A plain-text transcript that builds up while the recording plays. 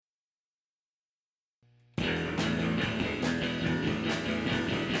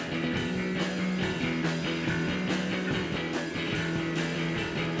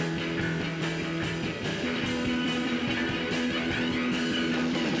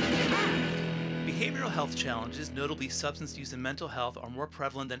health challenges, notably substance use and mental health, are more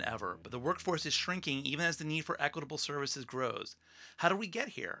prevalent than ever, but the workforce is shrinking even as the need for equitable services grows. How do we get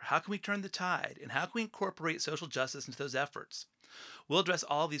here? How can we turn the tide? And how can we incorporate social justice into those efforts? We'll address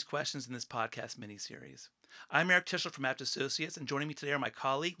all of these questions in this podcast mini-series. I'm Eric Tischler from Apt Associates, and joining me today are my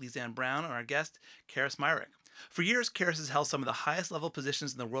colleague, Lizanne Brown, and our guest, Karis Myrick. For years, Karis has held some of the highest level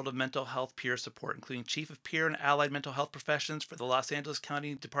positions in the world of mental health peer support, including Chief of Peer and Allied Mental Health Professions for the Los Angeles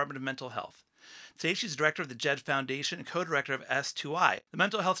County Department of Mental Health. Today, she's director of the JED Foundation and co-director of S2I, the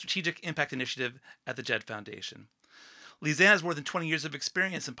Mental Health Strategic Impact Initiative at the JED Foundation. Lizanne has more than 20 years of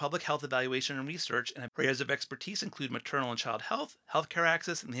experience in public health evaluation and research, and her areas of expertise include maternal and child health, healthcare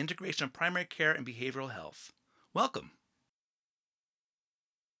access, and the integration of primary care and behavioral health. Welcome.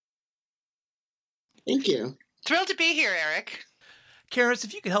 Thank you. Thrilled to be here, Eric. Karis,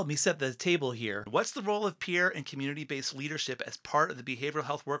 if you could help me set the table here, what's the role of peer and community-based leadership as part of the behavioral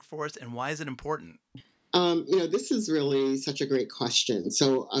health workforce, and why is it important? This is really such a great question.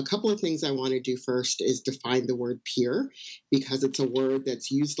 So, a couple of things I want to do first is define the word peer because it's a word that's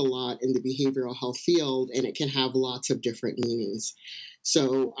used a lot in the behavioral health field and it can have lots of different meanings.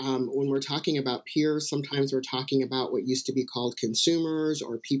 So, when we're talking about peers, sometimes we're talking about what used to be called consumers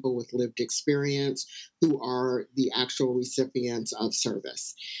or people with lived experience who are the actual recipients of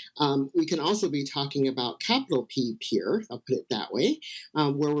service. We can also be talking about capital P peer, I'll put it that way,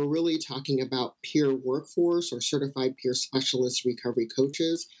 where we're really talking about peer workforce or certified peer specialist recovery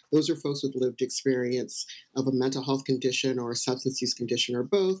coaches. Those are folks with lived experience of a mental health condition or a substance use condition or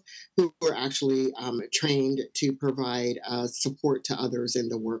both, who are actually trained to provide support to others in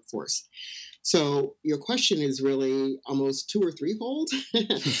the workforce. So your question is really almost two or threefold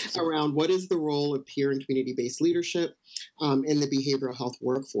around what is the role of peer and community-based leadership in the behavioral health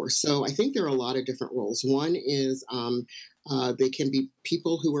workforce. So I think there are a lot of different roles. One is they can be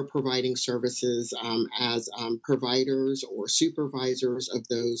people who are providing services as providers or supervisors of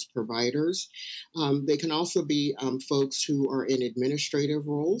those providers. They can also be folks who are in administrative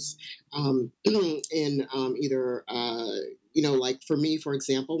roles in either like for me, for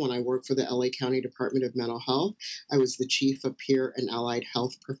example, when I worked for the LA County Department of Mental Health, I was the chief of peer and allied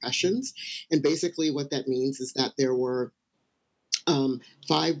health professions. And basically, what that means is that there were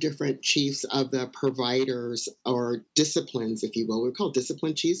five different chiefs of the providers or disciplines, if you will. We're called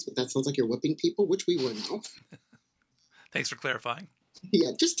discipline chiefs, but that sounds like you're whipping people, which we were not. Thanks for clarifying.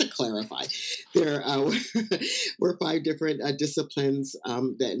 Yeah, just to clarify, there were five different disciplines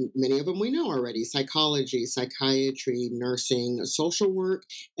that many of them we know already: psychology, psychiatry, nursing, social work,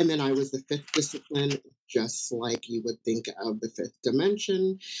 and then I was the fifth discipline, just like you would think of the fifth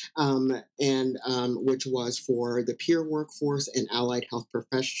dimension, and which was for the peer workforce and allied health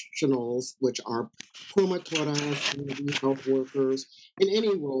professionals, which are promotoras, community health workers, and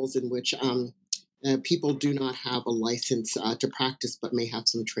any roles in which people do not have a license to practice but may have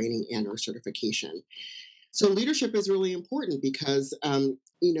some training and or certification. So leadership is really important because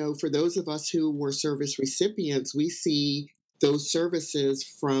for those of us who were service recipients, we see those services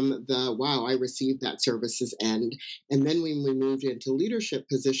from the wow, I received that services end. And then when we moved into leadership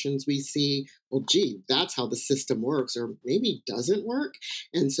positions, we see, well, gee, that's how the system works, or maybe doesn't work.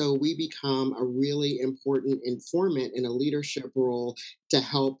 And so we become a really important informant in a leadership role to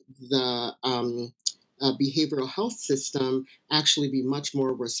help the behavioral health system actually be much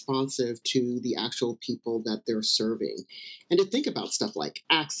more responsive to the actual people that they're serving. And to think about stuff like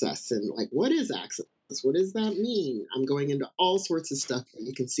access and like, what is access? What does that mean? I'm going into all sorts of stuff, but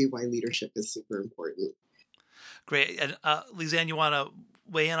you can see why leadership is super important. Great. And Lizanne, you want to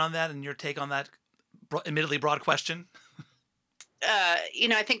weigh in on that and your take on that admittedly broad question?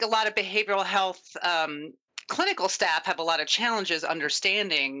 I think a lot of behavioral health clinical staff have a lot of challenges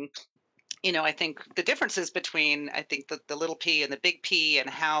understanding. I think the differences between the little p and the big P and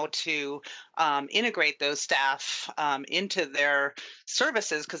how to integrate those staff into their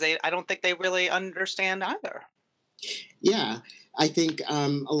services because I don't think they really understand either. Yeah, I think a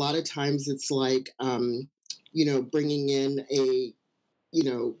lot of times it's like, bringing in a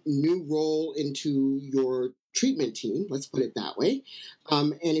new role into your treatment team, let's put it that way.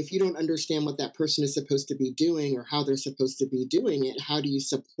 And if you don't understand what that person is supposed to be doing or how they're supposed to be doing it, how do you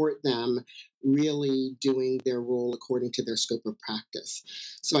support them really doing their role according to their scope of practice?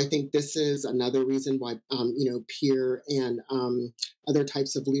 So I think this is another reason why, peer and other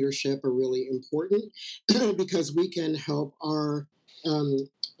types of leadership are really important because we can help our um,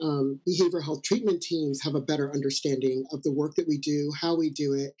 behavioral health treatment teams have a better understanding of the work that we do, how we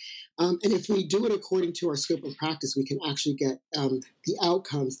do it. And if we do it according to our scope of practice, we can actually get the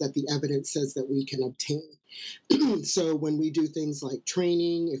outcomes that the evidence says that we can obtain. So when we do things like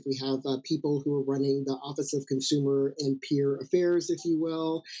training, if we have people who are running the Office of Consumer and Peer Affairs, if you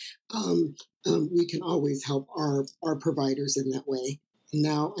will, um, we can always help our providers in that way.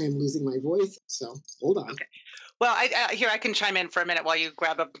 Now I'm losing my voice, so hold on. Okay. Well, here I can chime in for a minute while you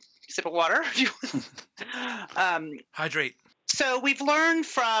grab a sip of water. If you um, Hydrate. so we've learned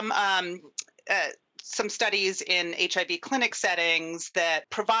from uh, some studies in HIV clinic settings that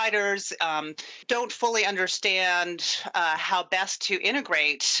providers don't fully understand how best to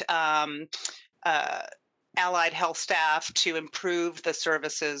integrate uh, allied health staff to improve the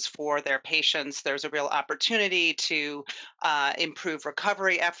services for their patients. There's a real opportunity to improve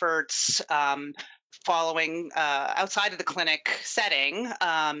recovery efforts. Following outside of the clinic setting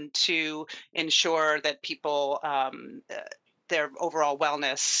to ensure that people their overall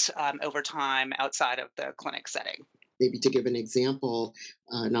wellness over time outside of the clinic setting. Maybe to give an example,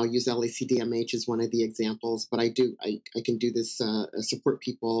 and I'll use LACDMH as one of the examples, but I can do this, support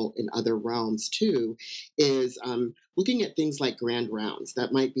people in other realms too, is looking at things like grand rounds.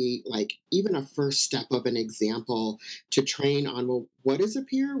 That might be like even a first step of an example to train on, well, what is a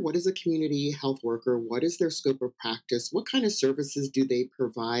peer? What is a community health worker? What is their scope of practice? What kind of services do they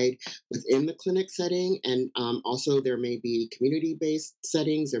provide within the clinic setting? And also, there may be community based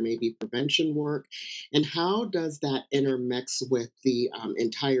settings, there may be prevention work, and how does that intermix with the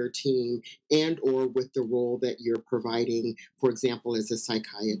entire team and or with the role that you're providing, for example, as a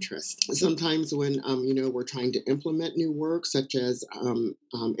psychiatrist? Sometimes when we're trying to implement new work, such as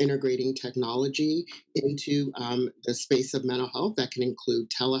integrating technology into the space of mental health, that can include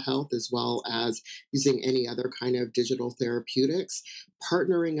telehealth as well as using any other kind of digital therapeutics,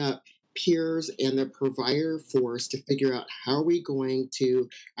 partnering up peers and the provider force to figure out how are we going to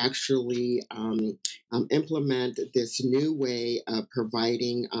actually implement this new way of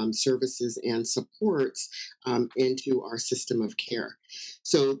providing services and supports into our system of care.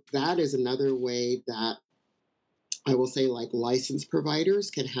 So that is another way that I will say, like, licensed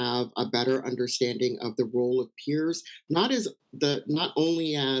providers can have a better understanding of the role of peers, not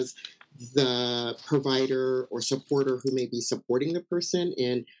only as the provider or supporter who may be supporting the person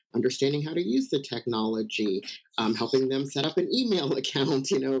in understanding how to use the technology, helping them set up an email account,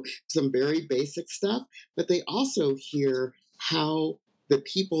 some very basic stuff, but they also hear how the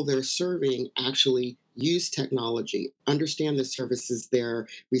people they're serving actually use technology, understand the services they're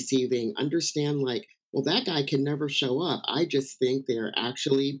receiving, understand, like, well, that guy can never show up. I just think they're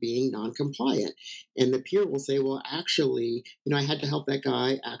actually being non-compliant. And the peer will say, well, actually, I had to help that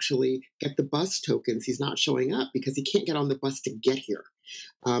guy actually get the bus tokens. He's not showing up because he can't get on the bus to get here.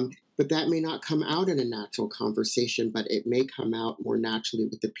 But that may not come out in a natural conversation, but it may come out more naturally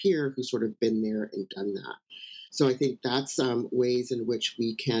with the peer who's sort of been there and done that. So I think that's ways in which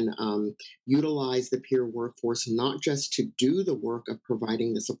we can utilize the peer workforce, not just to do the work of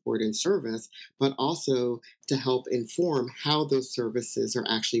providing the support and service, but also to help inform how those services are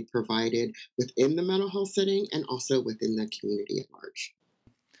actually provided within the mental health setting and also within the community at large.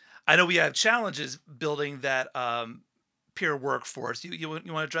 I know we have challenges building that peer workforce. You want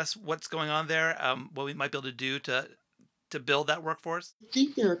to address what's going on there? What we might be able to do to build that workforce? I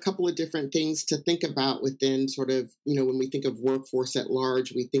think there are a couple of different things to think about within sort of, when we think of workforce at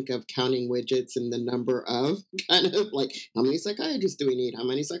large, we think of counting widgets and the number of kind of like how many psychiatrists do we need, how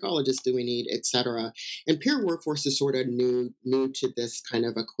many psychologists do we need, et cetera. And peer workforce is sort of new to this kind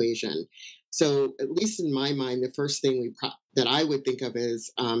of equation. So at least in my mind, the first thing that I would think of is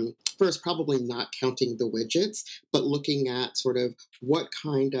first probably not counting the widgets, but looking at sort of what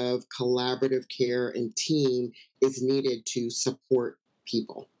kind of collaborative care and team is needed to support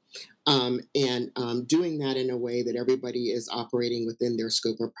people. And doing that in a way that everybody is operating within their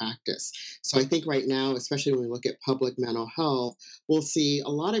scope of practice. So I think right now, especially when we look at public mental health, we'll see a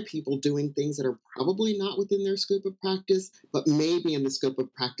lot of people doing things that are probably not within their scope of practice, but maybe in the scope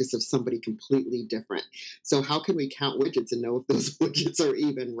of practice of somebody completely different. So how can we count widgets and know if those widgets are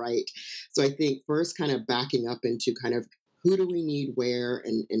even right? So I think first kind of backing up into kind of who do we need where,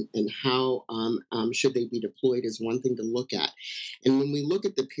 and how should they be deployed is one thing to look at. And when we look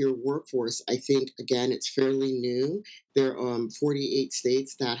at the peer workforce, I think, again, it's fairly new. There are 48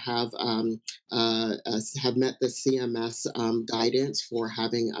 states that have met the CMS guidance for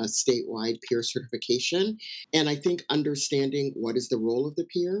having a statewide peer certification. And I think understanding what is the role of the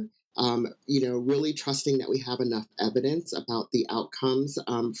peer, really trusting that we have enough evidence about the outcomes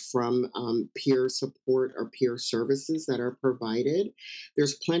from peer support or peer services that are provided.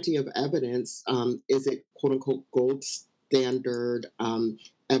 There's plenty of evidence. Is it quote unquote gold standard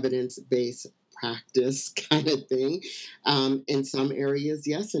evidence based practice kind of thing? In some areas,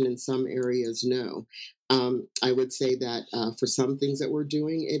 yes, and in some areas, no. I would say that for some things that we're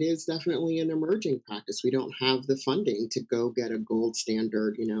doing, it is definitely an emerging practice. We don't have the funding to go get a gold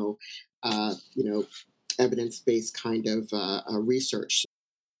standard, you know, evidence-based kind of research.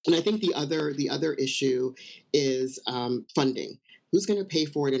 And I think the other issue is funding. Who's going to pay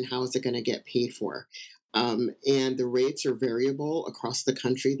for it, and how is it going to get paid for? And the rates are variable across the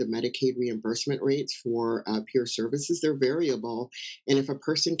country. The Medicaid reimbursement rates for peer services, they're variable. And if a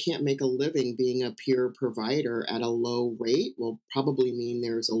person can't make a living being a peer provider at a low rate, will probably mean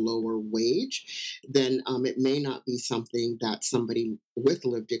there's a lower wage. Then it may not be something that somebody with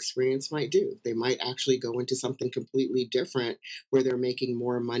lived experience might do. They might actually go into something completely different where they're making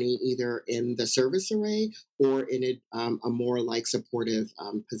more money either in the service array or in a more like supportive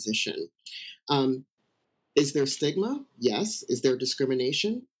position. Um, is there stigma? Yes. Is there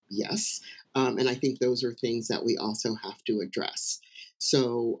discrimination? Yes. And I think those are things that we also have to address.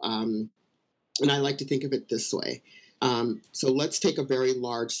 So, and I like to think of it this way. So let's take a very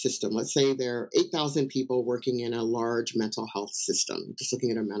large system. Let's say there are 8,000 people working in a large mental health system, just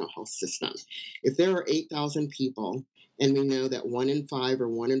looking at a mental health system. If there are 8,000 people, and we know that 1 in 5 or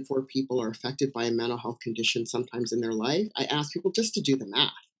 1 in 4 people are affected by a mental health condition sometimes in their life, I ask people just to do the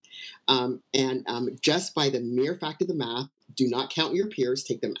math. And just by the mere fact of the math, do not count your peers,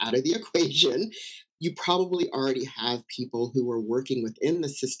 take them out of the equation. You probably already have people who are working within the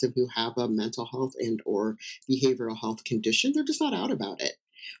system who have a mental health and or behavioral health condition. They're just not out about it.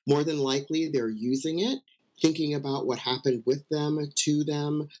 More than likely, they're using it, thinking about what happened with them, to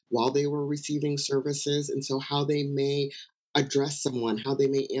them, while they were receiving services, and so how they may address someone, how they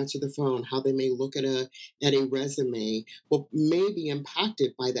may answer the phone, how they may look at a resume, will may be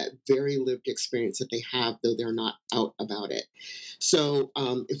impacted by that very lived experience that they have, though they're not out about it. So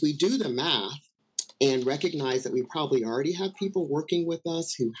if we do the math and recognize that we probably already have people working with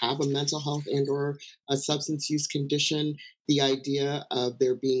us who have a mental health and or a substance use condition, the idea of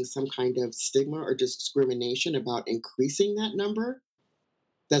there being some kind of stigma or discrimination about increasing that number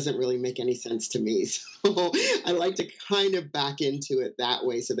doesn't really make any sense to me. So I like to kind of back into it that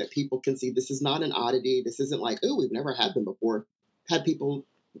way so that people can see this is not an oddity. This isn't like, oh, we've never had them before. Had people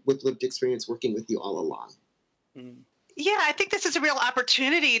with lived experience working with you all along. Mm. Yeah, I think this is a real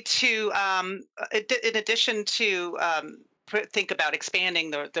opportunity to, in addition to think about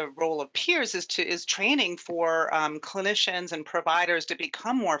expanding the role of peers, is training for clinicians and providers to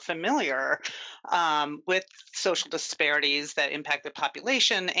become more familiar with social disparities that impact the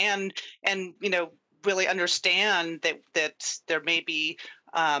population, and really understand that there may be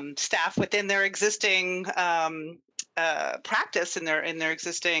staff within their existing practice, in their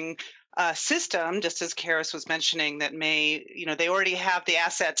existing system, just as Karis was mentioning, that they already have the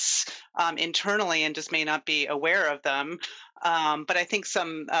assets internally and just may not be aware of them. But I think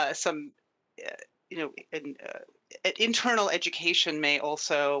some uh, you know in, internal education may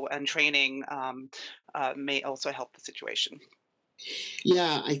also, and training, may also help the situation.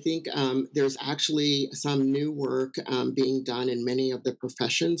 Yeah, I think there's actually some new work being done in many of the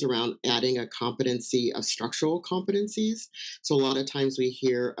professions around adding a competency of structural competencies. So, a lot of times we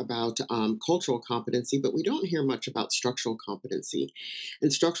hear about cultural competency, but we don't hear much about structural competency.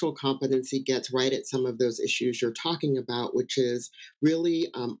 And structural competency gets right at some of those issues you're talking about, which is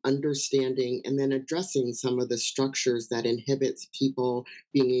really understanding and then addressing some of the structures that inhibits people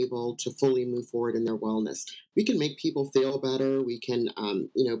being able to fully move forward in their wellness. We can make people feel better. We can,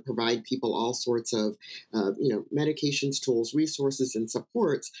 provide people all sorts of, medications, tools, resources, and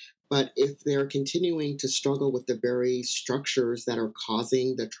supports. But if they're continuing to struggle with the very structures that are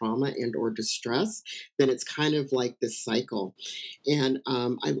causing the trauma and or distress, then it's kind of like this cycle. And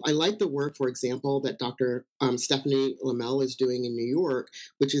I like the work, for example, that Dr. Stephanie Lamel is doing in New York,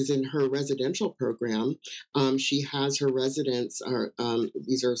 which is in her residential program. She has her residents,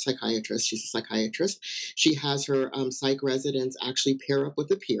 these are psychiatrists, she's a psychiatrist. She has her psych residents actually pair up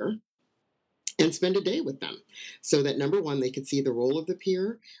with a peer and spend a day with them so that number one they could see the role of the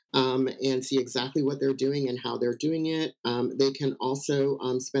peer and see exactly what they're doing and how they're doing it. They can also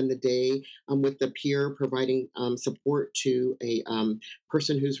spend the day with the peer providing support to a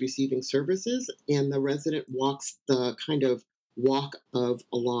person who's receiving services, and the resident walks the kind of walk of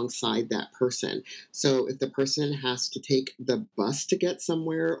alongside that person. So if the person has to take the bus to get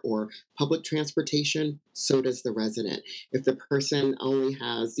somewhere or public transportation, so does the resident. If the person only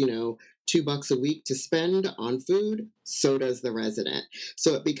has, $2 a week to spend on food, so does the resident.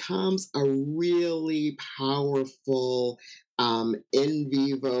 So it becomes a really powerful in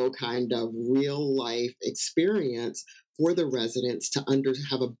vivo kind of real life experience for the residents to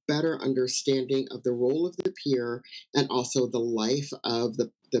have a better understanding of the role of the peer and also the life of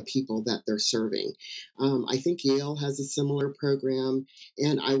the people that they're serving. I think Yale has a similar program,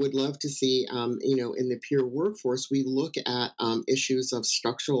 and I would love to see, in the peer workforce, we look at issues of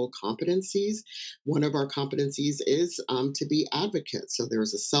structural competencies. One of our competencies is to be advocates. So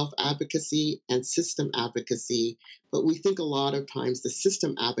there's a self advocacy and system advocacy, but we think a lot of times the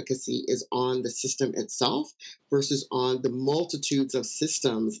system advocacy is on the system itself versus on the multitudes of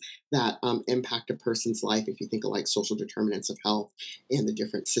systems that impact a person's life. If you think of like social determinants of health and the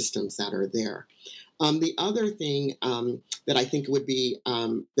different systems that are there. The other thing that I think would be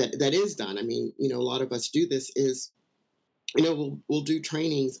that is done. I mean, a lot of us do this is we'll do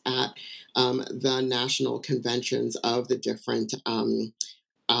trainings at the national conventions of the different um,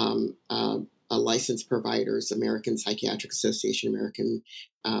 uh, licensed providers, American Psychiatric Association, American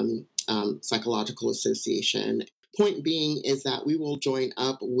Psychological Association. Point being is that we will join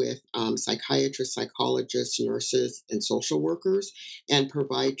up with psychiatrists, psychologists, nurses, and social workers and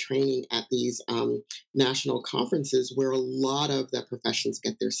provide training at these national conferences where a lot of the professions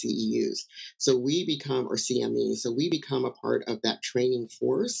get their CEUs. So we become, or CME, so we become a part of that training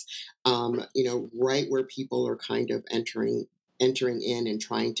force, right where people are kind of entering in and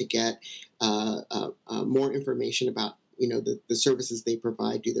trying to get more information about the services they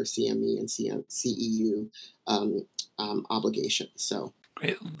provide, do their CME and CEU um, obligations. So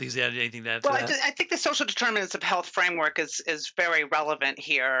Great. Lisa, anything to add to Well, that? I think the social determinants of health framework is very relevant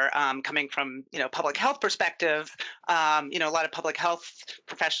here, coming from public health perspective. A lot of public health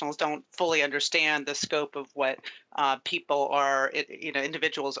professionals don't fully understand the scope of what people are,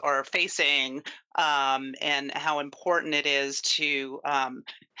 individuals are facing, and how important it is to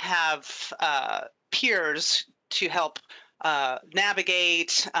have peers to help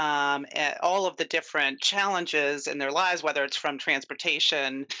navigate all of the different challenges in their lives, whether it's from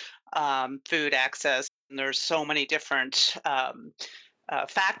transportation, food access. And there's so many different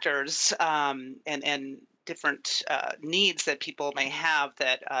factors, and different needs that people may have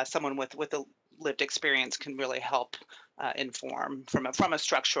that someone with a lived experience can really help inform from a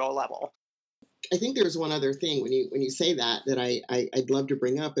structural level. I think there's one other thing when you say that I'd love to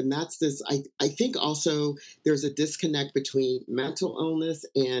bring up, and that's this. I think also there's a disconnect between mental illness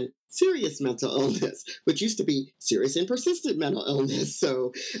and serious mental illness, which used to be serious and persistent mental illness.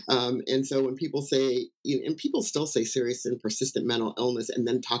 So when people say, and people still say serious and persistent mental illness, and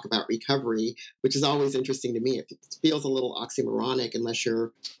then talk about recovery, which is always interesting to me. It feels a little oxymoronic unless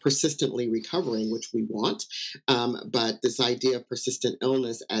you're persistently recovering, which we want. But this idea of persistent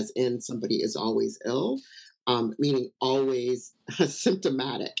illness, as in somebody is always ill, meaning always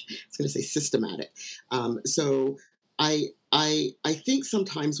symptomatic. I was going to say systematic. So I think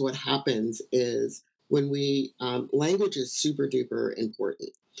sometimes what happens is when we language is super duper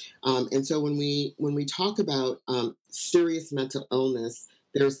important, and so when we talk about serious mental illness,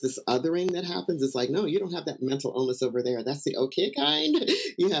 there's this othering that happens. It's like, no, you don't have that mental illness over there. That's the okay kind.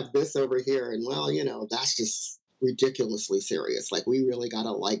 You have this over here, and well, that's just ridiculously serious. Like we really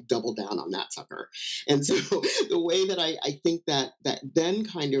gotta like double down on that sucker. And so the way that I think that then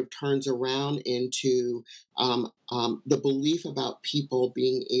kind of turns around into the belief about people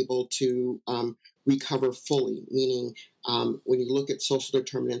being able to recover fully, meaning when you look at social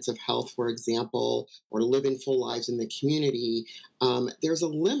determinants of health, for example, or living full lives in the community, there's a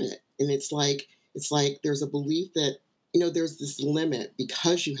limit, and it's like there's a belief that there's this limit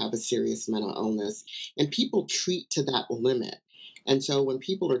because you have a serious mental illness, and people treat to that limit. And so when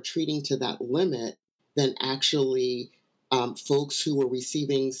people are treating to that limit, then actually folks who are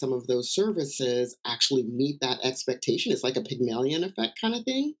receiving some of those services actually meet that expectation. It's like a Pygmalion effect kind of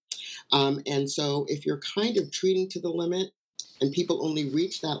thing. And so if you're kind of treating to the limit and people only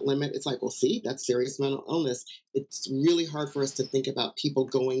reach that limit, it's like, well, see, that's serious mental illness. It's really hard for us to think about people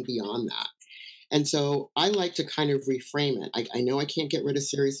going beyond that. And so I like to kind of reframe it. I know I can't get rid of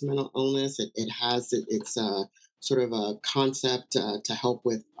serious mental illness. It's sort of a concept to help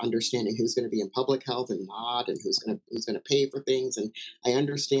with understanding who's going to be in public health and not, and who's going to pay for things. And I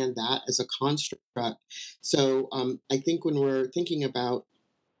understand that as a construct. So I think when we're thinking about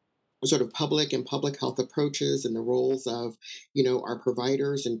sort of public and public health approaches and the roles of our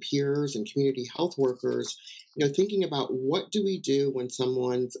providers and peers and community health workers, thinking about what do we do when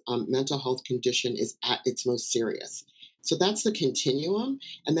someone's mental health condition is at its most serious. So that's the continuum,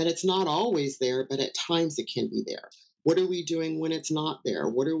 and that it's not always there, but at times it can be there. What are we doing when it's not there?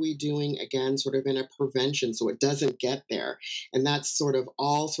 What are we doing, again, sort of in a prevention so it doesn't get there? And that's sort of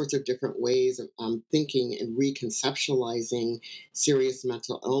all sorts of different ways of thinking and reconceptualizing serious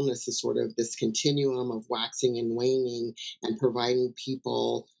mental illness as sort of this continuum of waxing and waning, and providing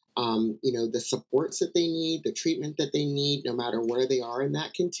people the supports that they need, the treatment that they need, no matter where they are in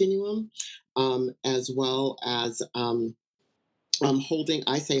that continuum, as well as I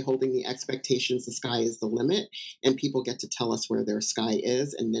say holding the expectations, the sky is the limit, and people get to tell us where their sky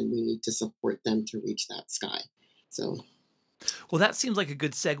is, and then we need to support them to reach that sky. So, Well, that seems like a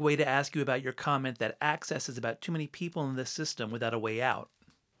good segue to ask you about your comment that access is about too many people in this system without a way out.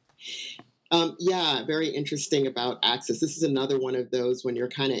 yeah, very interesting about access. This is another one of those when you're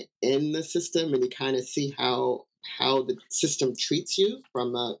kind of in the system and you kind of see how the system treats you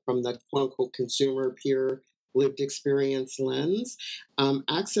from the quote unquote consumer peer lived experience lens.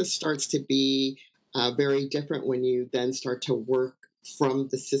 Access starts to be very different when you then start to work from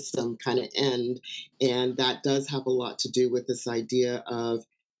the system kind of end, and that does have a lot to do with this idea of,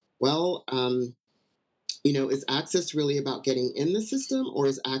 well, is access really about getting in the system, or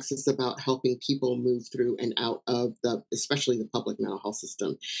is access about helping people move through and out of especially the public mental health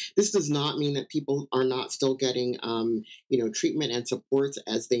system? This does not mean that people are not still getting, treatment and supports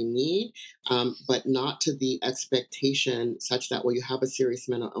as they need, but not to the expectation such that, well, you have a serious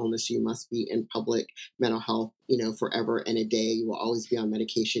mental illness, you must be in public mental health, forever and a day. You will always be on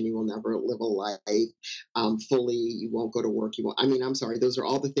medication. You will never live a life fully. You won't go to work. You won't. I mean, I'm sorry. Those are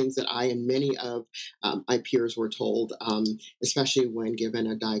all the things that I and many of my peers were told, especially when given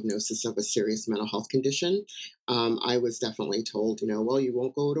a diagnosis of a serious mental health condition. I was definitely told, well, you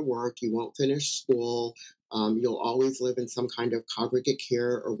won't go to work, you won't finish school, you'll always live in some kind of congregate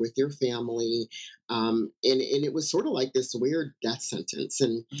care or with your family. And it was sort of like this weird death sentence.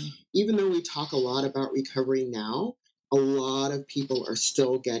 And Mhm. even though we talk a lot about recovery now, a lot of people are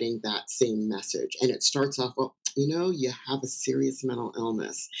still getting that same message. And it starts off, well, you have a serious mental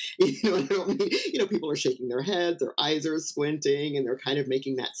illness. I don't mean, people are shaking their heads, their eyes are squinting, and they're kind of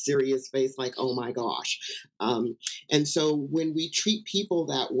making that serious face like, oh my gosh. Um, and so when we treat people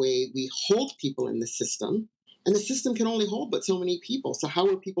that way, we hold people in the system, and the system can only hold but so many people. So how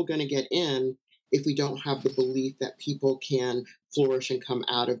are people going to get in if we don't have the belief that people can flourish and come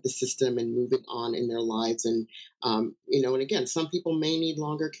out of the system and moving on in their lives? And and again, some people may need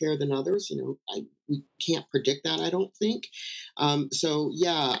longer care than others. We can't predict that, I don't think. So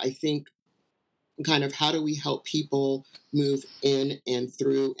yeah, I think kind of how do we help people move in and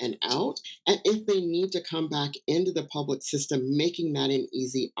through and out, and if they need to come back into the public system, making that an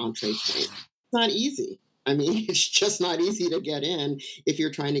easy entree point. It's not easy. I mean, it's just not easy to get in if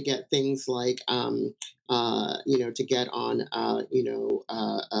you're trying to get things like to get on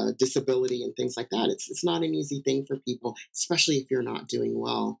disability and things like that. It's not an easy thing for people, especially if you're not doing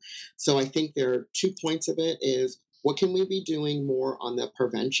well. So I think there are 2 points of it: is what can we be doing more on the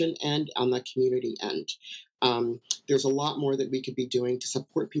prevention end, on the community end? There's a lot more that we could be doing to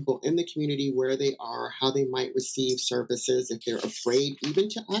support people in the community where they are, how they might receive services if they're afraid even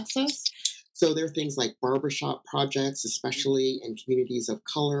to access. So there are things like barbershop projects, especially in communities of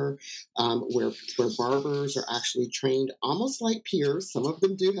color, where barbers are actually trained almost like peers. Some of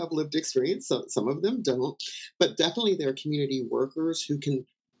them do have lived experience, some of them don't, but definitely there are community workers who can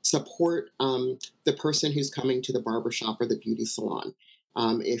support the person who's coming to the barbershop or the beauty salon.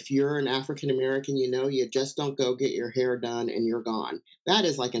 If you're an African American, you just don't go get your hair done and you're gone. That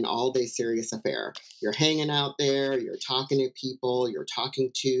is like an all day serious affair. You're hanging out there, you're talking to people, you're talking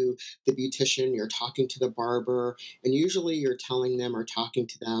to the beautician, you're talking to the barber, and usually you're telling them or talking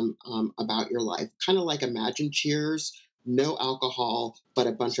to them about your life. Kind of like Imagine Cheers, no alcohol, but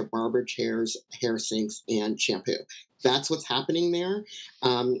a bunch of barber chairs, hair sinks, and shampoo. That's what's happening there.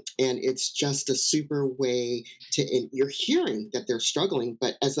 And it's just a super way and you're hearing that they're struggling,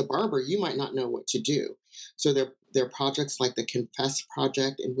 but as a barber, you might not know what to do. So there are projects like the Confess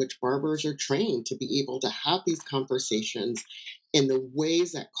Project, in which barbers are trained to be able to have these conversations in the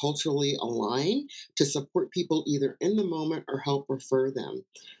ways that culturally align to support people either in the moment or help refer them.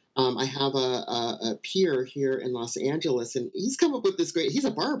 I have a peer here in Los Angeles, and he's come up with this great. He's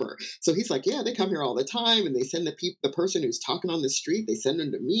a barber, so he's like, yeah, they come here all the time, and they send the person who's talking on the street. They send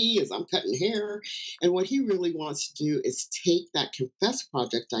them to me as I'm cutting hair, and what he really wants to do is take that Confess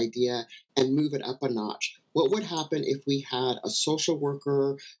Project idea and move it up a notch. What would happen if we had a social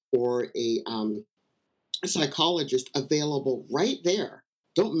worker or a psychologist available right there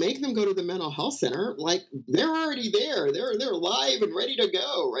Don't make them go to the mental health center. Like, they're already there. They're live and ready to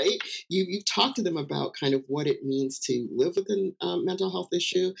go, right? You talk to them about kind of what it means to live with a mental health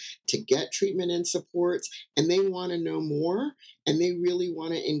issue, to get treatment and supports, and they want to know more, and they really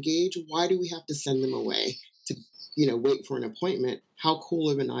want to engage. Why do we have to send them away to wait for an appointment? How cool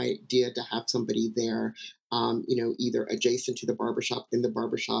of an idea to have somebody there, either adjacent to the barbershop, in the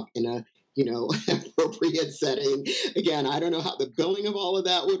barbershop, in a appropriate setting. Again, I don't know how the billing of all of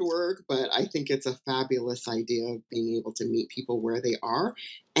that would work, but I think it's a fabulous idea of being able to meet people where they are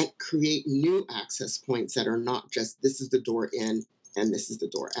and create new access points that are not just this is the door in and this is the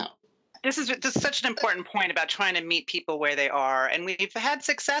door out. This is just such an important point about trying to meet people where they are, and we've had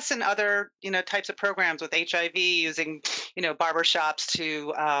success in other, types of programs with HIV using, barbershops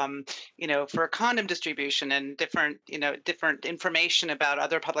to, for condom distribution and different information about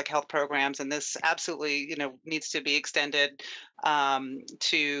other public health programs. And this absolutely, needs to be extended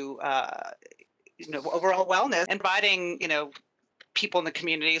to, overall wellness and providing, people in the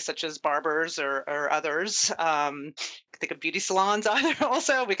community, such as barbers or others. Could think of beauty salons either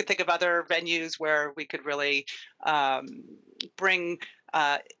also. We could think of other venues where we could really um, bring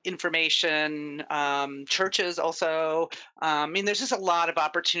information, churches also. I mean, there's just a lot of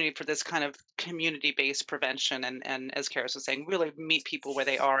opportunity for this kind of community-based prevention, and as Karis was saying, really meet people where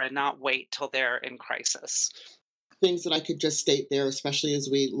they are and not wait till they're in crisis. Things that I could just state there, especially as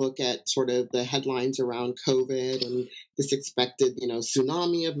we look at sort of the headlines around COVID and this expected,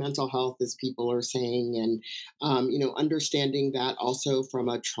 tsunami of mental health, as people are saying, and understanding that also from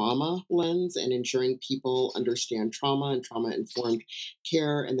a trauma lens and ensuring people understand trauma and trauma informed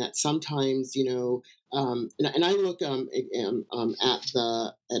care, and that sometimes, and I look at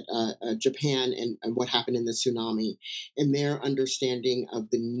Japan and what happened in the tsunami, and their understanding of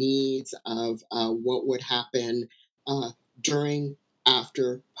the needs of what would happen uh, during,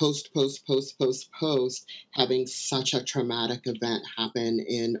 after, post, having such a traumatic event happen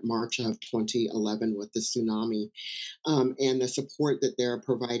in March of 2011 with the tsunami, and the support that they're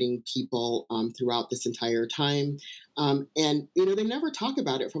providing people throughout this entire time. And, they never talk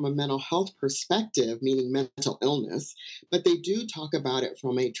about it from a mental health perspective, meaning mental illness, but they do talk about it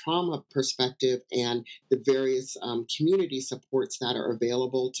from a trauma perspective and the various community supports that are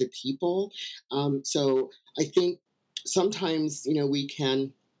available to people. So I think sometimes, we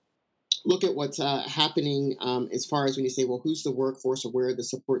can look at what's happening as far as when you say, well, who's the workforce or where the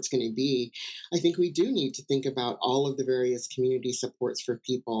support's going to be. I think we do need to think about all of the various community supports for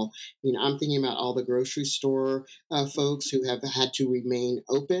people. I'm thinking about all the grocery store folks who have had to remain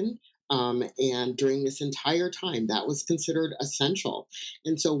open. And during this entire time, that was considered essential.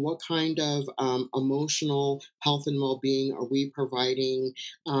 And so, what kind of emotional health and well being are we providing?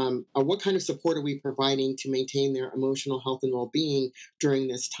 Or what kind of support are we providing to maintain their emotional health and well being during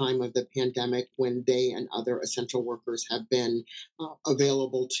this time of the pandemic when they and other essential workers have been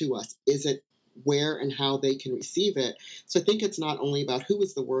available to us? Is it where and how they can receive it? So I think it's not only about who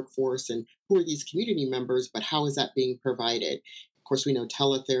is the workforce and who are these community members, but how is that being provided? Of course, we know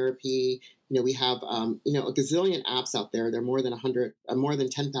teletherapy. We have a gazillion apps out there. There are more than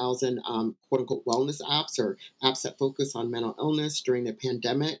 10,000 quote unquote wellness apps or apps that focus on mental illness during the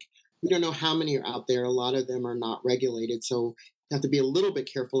pandemic. We don't know how many are out there. A lot of them are not regulated, so have to be a little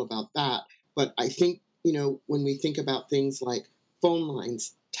bit careful about that. But I think, when we think about things like phone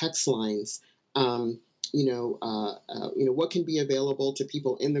lines, text lines, um, what can be available to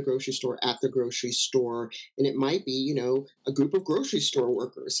people in the grocery store at the grocery store, and it might be, a group of grocery store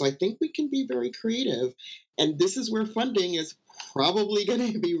workers. So I think we can be very creative, and this is where funding is probably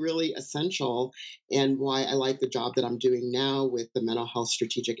going to be really essential, and why I like the job that I'm doing now with the Mental Health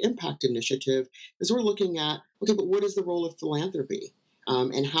Strategic Impact Initiative is we're looking at, okay, but what is the role of philanthropy?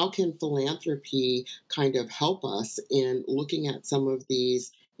 And how can philanthropy kind of help us in looking at some of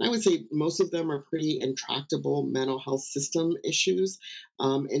these? And I would say most of them are pretty intractable mental health system issues,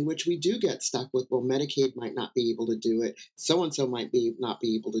 in which we do get stuck with, well, Medicaid might not be able to do it, so and so might be not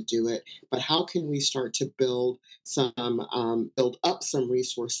be able to do it, but how can we start to build up some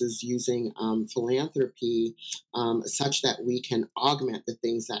resources using philanthropy, such that we can augment the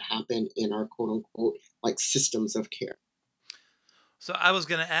things that happen in our quote unquote like systems of care. So I was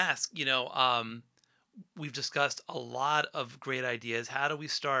going to ask, we've discussed a lot of great ideas. How do we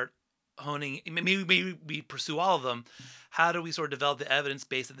start honing? Maybe we pursue all of them. How do we sort of develop the evidence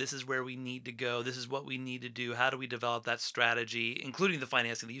base that this is where we need to go? This is what we need to do. How do we develop that strategy, including the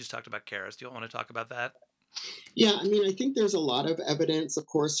financing that you just talked about, Karis? Do you want to talk about that? Yeah, I mean, I think there's a lot of evidence, of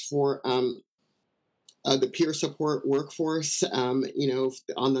course, for the peer support workforce. On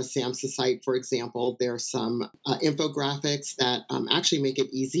the SAMHSA site, for example, there are some infographics that actually make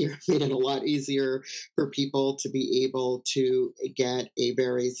it easier, made it a lot easier for people to be able to get a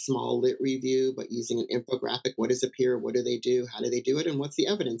very small lit review, but using an infographic. What is a peer? What do they do? How do they do it? And what's the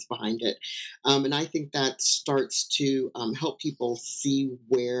evidence behind it? And I think that starts to help people see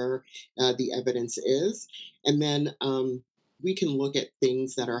where the evidence is. And then we can look at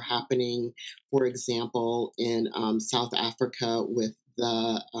things that are happening, for example, in South Africa with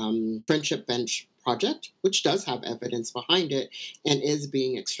the Friendship Bench project, which does have evidence behind it and is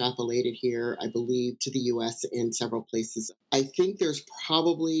being extrapolated here, I believe, to the US in several places. I think there's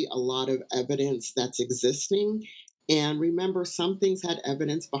probably a lot of evidence that's existing. And remember, some things had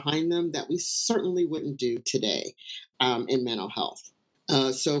evidence behind them that we certainly wouldn't do today in mental health.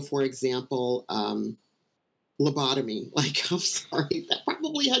 So, for example, lobotomy. Like, I'm sorry, that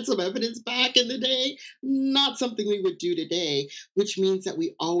probably had some evidence back in the day, not something we would do today, which means that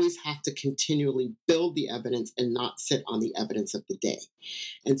we always have to continually build the evidence and not sit on the evidence of the day.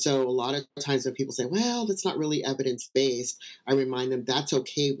 And so, a lot of times when people say, well, that's not really evidence based, I remind them that's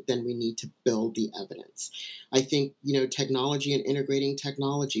okay, but then we need to build the evidence. I think, technology and integrating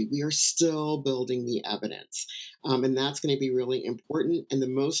technology, we are still building the evidence. And that's going to be really important. And the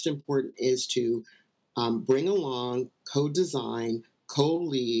most important is to bring along, co design, co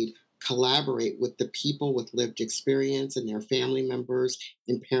lead, collaborate with the people with lived experience and their family members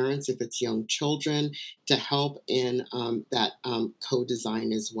and parents, if it's young children, to help in that co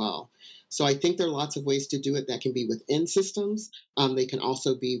design as well. So I think there are lots of ways to do it that can be within systems. They can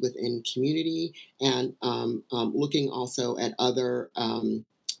also be within community and looking also at other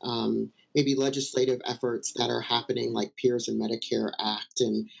maybe legislative efforts that are happening, like Peers and Medicare Act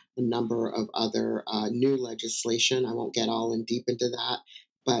and a number of other new legislation. I won't get all in deep into that,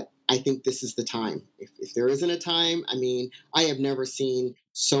 but I think this is the time. If there isn't a time, I mean, I have never seen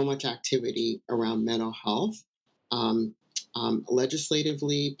so much activity around mental health, um,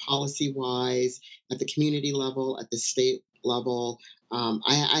 legislatively, policy wise, at the community level, at the state level.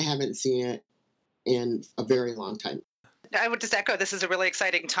 I haven't seen it in a very long time. I would just echo this is a really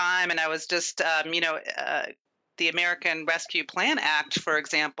exciting time. And I was just, the American Rescue Plan Act, for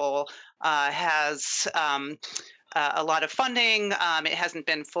example, has a lot of funding. It hasn't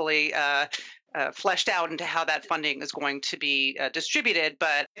been fully fleshed out into how that funding is going to be distributed.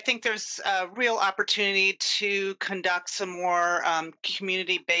 But I think there's a real opportunity to conduct some more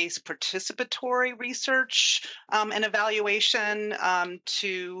community based participatory research and evaluation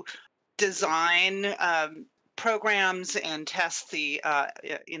to design programs and test the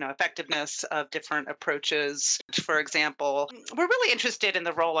effectiveness of different approaches. For example, we're really interested in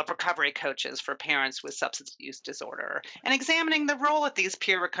the role of recovery coaches for parents with substance use disorder and examining the role that these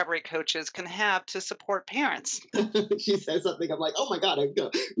peer recovery coaches can have to support parents. She says something. I'm like, oh my God,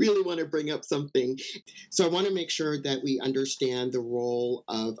 really want to bring up something. So I want to make sure that we understand the role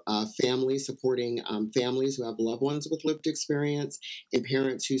of families supporting families who have loved ones with lived experience and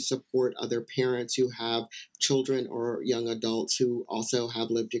parents who support other parents who have children or young adults who also have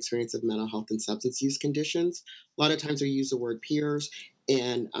lived experience of mental health and substance use conditions. A lot of times we use the word peers,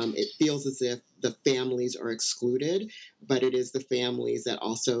 and it feels as if the families are excluded, but it is the families that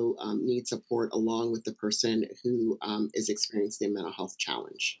also need support along with the person who is experiencing a mental health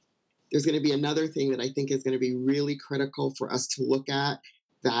challenge. There's going to be another thing that I think is going to be really critical for us to look at,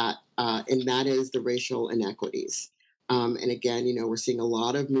 and that is the racial inequities. And again, we're seeing a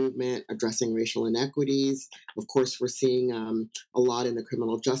lot of movement addressing racial inequities. Of course, we're seeing a lot in the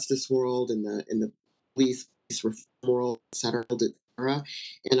criminal justice world, in the police reform world, et cetera, et cetera.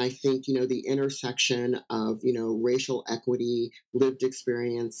 And I think the intersection of racial equity, lived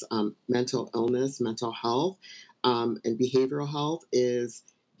experience, mental illness, mental health, and behavioral health is,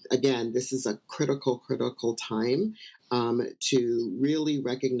 again, this is a critical time to really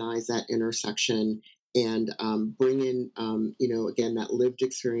recognize that intersection and bring in, again, that lived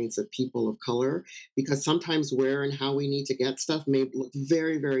experience of people of color, because sometimes where and how we need to get stuff may look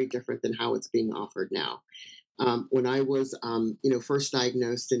very, very different than how it's being offered now. When I was, first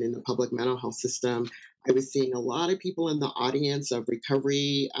diagnosed and in the public mental health system, I was seeing a lot of people in the audience of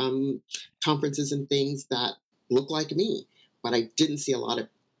recovery conferences and things that look like me, but I didn't see a lot of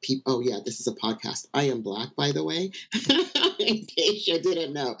people. Oh yeah, this is a podcast. I am Black, by the way, in case you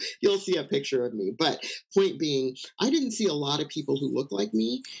didn't know. You'll see a picture of me. But point being, I didn't see a lot of people who look like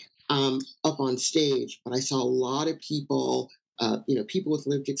me up on stage, but I saw a lot of people, people with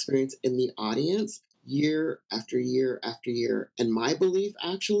lived experience in the audience year after year after year. And my belief,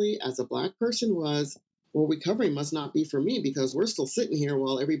 actually, as a Black person, was well, recovery must not be for me because we're still sitting here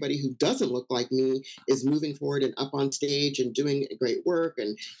while everybody who doesn't look like me is moving forward and up on stage and doing great work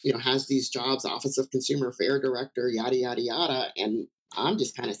and, has these jobs, Office of Consumer Affair Director, yada, yada, yada. And I'm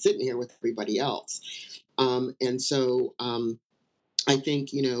just kind of sitting here with everybody else. And so I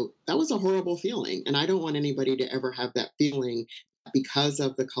think, that was a horrible feeling. And I don't want anybody to ever have that feeling because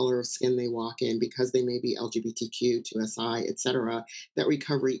of the color of skin they walk in, because they may be LGBTQ, 2SI, et cetera, that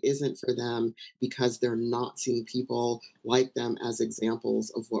recovery isn't for them because they're not seeing people like them as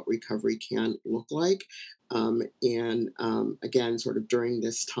examples of what recovery can look like. And again, sort of during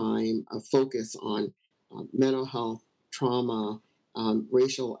this time, a focus on mental health, trauma,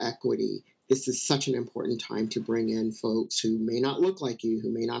 racial equity, this is such an important time to bring in folks who may not look like you,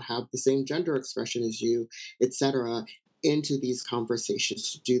 who may not have the same gender expression as you, et cetera, into these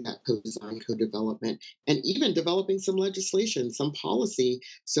conversations to do that co-design, co-development, and even developing some legislation, some policy,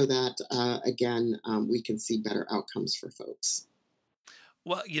 so that again, we can see better outcomes for folks.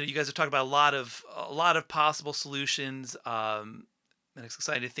 Well, you guys have talked about a lot of possible solutions, and it's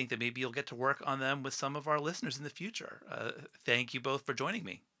exciting to think that maybe you'll get to work on them with some of our listeners in the future. Thank you both for joining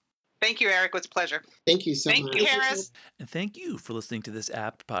me. Thank you, Eric. It was a pleasure. Thank you so Thank you, much. Harris. And thank you for listening to this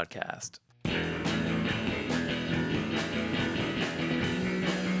app podcast.